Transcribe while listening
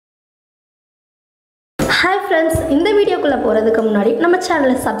Hi friends, இந்த வீடியோக்குள்ள போறதுக்கு முன்னாடி நம்ம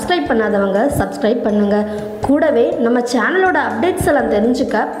சேனலை சப்ஸ்கிரைப் பண்ணாதவங்க சப்ஸ்கிரைப் பண்ணுங்க. கூடவே நம்ம சேனலோட அப்டேட்ஸ் எல்லாம்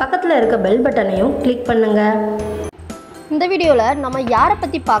தெரிஞ்சுக்க பக்கத்துல இருக்க பெல் பட்டனையும் கிளிக் பண்ணுங்க. இந்த வீடியோல நம்ம யாரை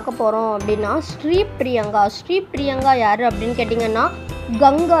பத்தி பார்க்க போறோம் அப்படின்னா ஸ்ரீ பிரியங்கா யாரு அப்படின்னு கேட்டிங்கன்னா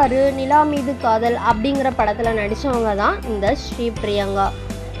கங்காரு, நிலா மீது காதல் அப்படிங்கிற படத்துல நடிச்சவங்க தான் இந்த ஸ்ரீ பிரியங்கா.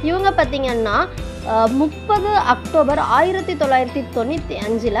 இவங்க பார்த்தீங்கன்னா 30 அக்டோபர்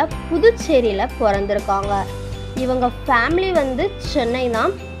 1995 புதுச்சேரியில் பிறந்திருக்காங்க. இவங்க ஃபேமிலி வந்து சென்னை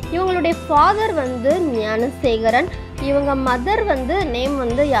தான். இவங்களுடைய ஃபாதர் வந்து ஞானசேகரன். இவங்க மதர் வந்து நேம்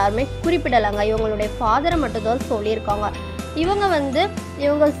வந்து யாருமே குறிப்பிடலைங்க. இவங்களுடைய ஃபாதரை மட்டும்தான் சொல்லியிருக்காங்க.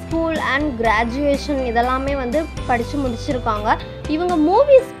 இவங்க ஸ்கூல் அண்ட் கிராஜுவேஷன் இதெல்லாமே வந்து படித்து முடிச்சிருக்காங்க. இவங்க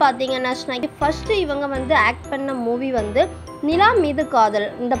மூவிஸ் பார்த்தீங்கன்னா ஃபஸ்ட்டு இவங்க வந்து ஆக்ட் பண்ண மூவி வந்து நிலா மீது காதல்.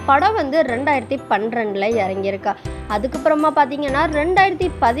 இந்த படம் வந்து 2012 இறங்கியிருக்கா. அதுக்கப்புறமா பார்த்தீங்கன்னா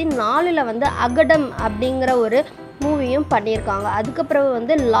 2014 வந்து அகடம் அப்படிங்கிற ஒரு மூவியும் பண்ணியிருக்காங்க. அதுக்கப்புறம்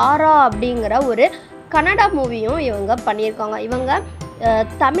வந்து லாரா அப்படிங்கிற ஒரு கன்னடா மூவியும் இவங்க பண்ணியிருக்காங்க. இவங்க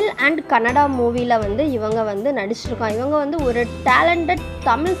தமிழ் அண்ட் கன்னடா மூவியில் வந்து இவங்க வந்து நடிச்சிருக்காங்க. இவங்க வந்து ஒரு டேலண்டட்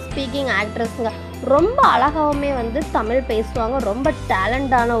தமிழ் ஸ்பீக்கிங் ஆக்ட்ரஸுங்க. ரொம்ப அழகாகவுமே வந்து தமிழ் பேசுவாங்க. ரொம்ப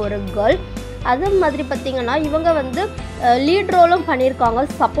டேலண்டான ஒரு கேர்ள். அது மாதிரி பார்த்திங்கன்னா இவங்க வந்து லீட் ரோலும் பண்ணியிருக்காங்க,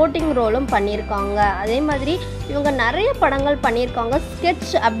 சப்போர்ட்டிங் ரோலும் பண்ணியிருக்காங்க. அதே மாதிரி இவங்க நிறைய படங்கள் பண்ணியிருக்காங்க.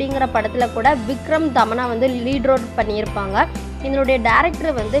 ஸ்கெட்ச் அப்படிங்கிற படத்தில் கூட விக்ரம், தமன்னா வந்து லீட் ரோல் பண்ணியிருப்பாங்க. இதனுடைய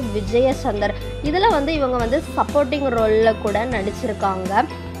டைரக்டர் வந்து விஜயசந்தர். இதில் வந்து இவங்க வந்து சப்போர்ட்டிங் ரோலில் கூட நடிச்சிருக்காங்க.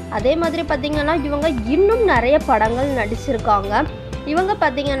 அதே மாதிரி பார்த்திங்கன்னா இவங்க இன்னும் நிறைய படங்கள் நடிச்சிருக்காங்க. இவங்க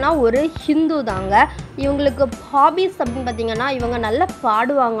பார்த்திங்கன்னா ஒரு ஹிந்து தாங்க. இவங்களுக்கு ஹாபீஸ் அப்படின்னு பார்த்திங்கன்னா இவங்க நல்லா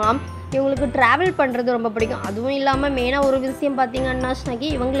பாடுவாங்களாம். இவங்களுக்கு ட்ராவல் பண்ணுறது ரொம்ப பிடிக்கும். அதுவும் இல்லாமல் மெயினாக ஒரு விஷயம் பார்த்திங்கன்னா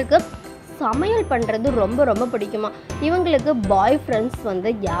இவங்களுக்கு சமையல் பண்ணுறது ரொம்ப ரொம்ப பிடிக்குமா. இவங்களுக்கு பாய் ஃப்ரெண்ட்ஸ் வந்து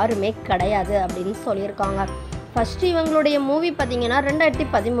யாருமே கிடையாது அப்படின்னு சொல்லியிருக்காங்க. ஃபஸ்ட்டு இவங்களுடைய மூவி பார்த்திங்கன்னா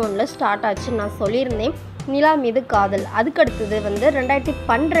 2013 ஸ்டார்ட் ஆச்சுன்னு நான் சொல்லியிருந்தேன், நிலா மீது காதல். அதுக்கடுத்தது வந்து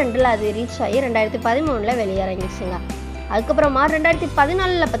 2012 அது ரீச் ஆகி 2013 வெளியிறங்கிச்சுங்க. அதுக்கப்புறமா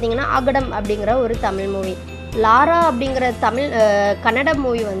 2014 பார்த்திங்கன்னா அகடம் அப்படிங்கிற ஒரு தமிழ் மூவி. லாரா அப்படிங்கிற கன்னட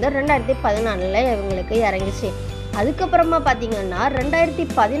மூவி வந்து 2014 இவங்களுக்கு இறங்கிச்சு. அதுக்கப்புறமா பார்த்திங்கன்னா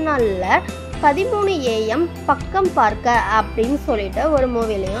 2014 13 AM பக்கம் பார்க்க அப்படின்னு சொல்லிட்டு ஒரு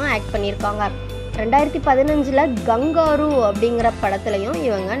மூவிலையும் ஆக்ட் பண்ணியிருக்காங்க. 2015 கங்காரு அப்படிங்கிற படத்துலையும்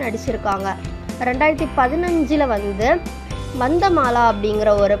இவங்க நடிச்சிருக்காங்க. 2015 வந்து மந்தமாலா அப்படிங்கிற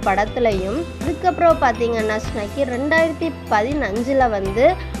ஒரு படத்துலையும், அதுக்கப்புறம் பார்த்திங்கன்னா 2015 வந்து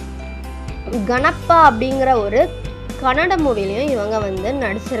கணப்பா அப்படிங்கிற ஒரு கன்னட மூவிலையும் இவங்க வந்து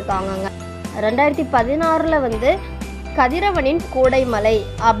நடிச்சிருக்காங்கங்க. 2016 வந்து கதிரவனின் கோடைமலை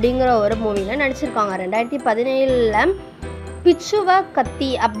அப்படிங்கிற ஒரு மூவியில் நடிச்சிருக்காங்க. 2017 பிச்சுவா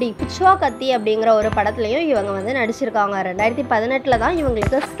கத்தி அப்படிங்கிற ஒரு படத்துலையும் இவங்க வந்து நடிச்சிருக்காங்க. 2018 தான்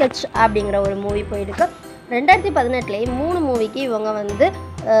இவங்களுக்கு ஸ்கெட்ச் அப்படிங்கிற ஒரு மூவி போயிருக்கு. 2018 3 மூவிக்கு இவங்க வந்து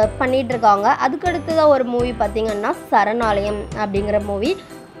பண்ணிகிட்ருக்காங்க. அதுக்கடுத்ததாக ஒரு மூவி பார்த்திங்கன்னா சரணாலயம் அப்படிங்கிற மூவி.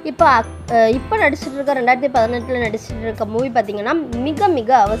 இப்போ நடிச்சிட்டு இருக்க 2018 நடிச்சிட்டு இருக்க மூவி பார்த்திங்கன்னா மிக மிக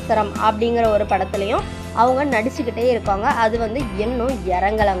அவசரம் அப்படிங்கிற ஒரு படத்துலையும் அவங்க நடிச்சுக்கிட்டே இருக்காங்க. அது வந்து இன்னும்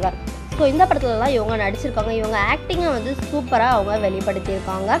இறங்கலைங்க. ஸோ இந்த படத்துலலாம் இவங்க நடிச்சிருக்காங்க. இவங்க ஆக்டிங்கை வந்து சூப்பராக அவங்க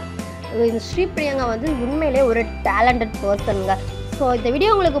வெளிப்படுத்தியிருக்காங்க. இந்த ஸ்ரீ பிரியங்கா வந்து உண்மையிலே ஒரு டேலண்டட் பர்சனுங்க. ஸோ இந்த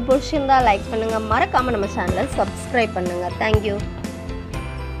வீடியோ உங்களுக்கு பிடிச்சிருந்தா லைக் பண்ணுங்கள், மறக்காமல் நம்ம சேனலை சப்ஸ்கிரைப் பண்ணுங்கள். தேங்க்யூ.